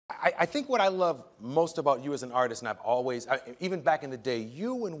I think what I love most about you as an artist, and I've always, even back in the day,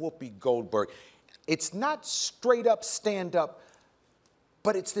 you and Whoopi Goldberg, it's not straight up stand up,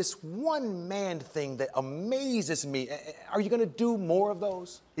 but it's this one man thing that amazes me. Are you going to do more of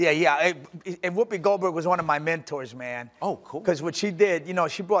those? Yeah. And Whoopi Goldberg was one of my mentors, man. Oh, cool. Because what she did, you know,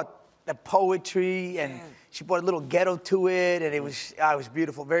 she brought the poetry and she brought a little ghetto to it, and it was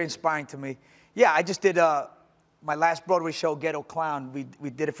beautiful, very inspiring to me. Yeah, I just did my last Broadway show, Ghetto Clown. We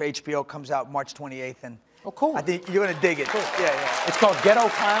did it for HBO. Comes out March 28th, and oh, cool. I think you're gonna dig it. Cool. Yeah. It's called Ghetto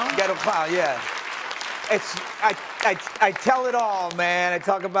Clown. Ghetto Clown, yeah. It's I tell it all, man. I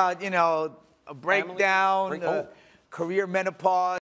talk about, you know, a breakdown, career menopause.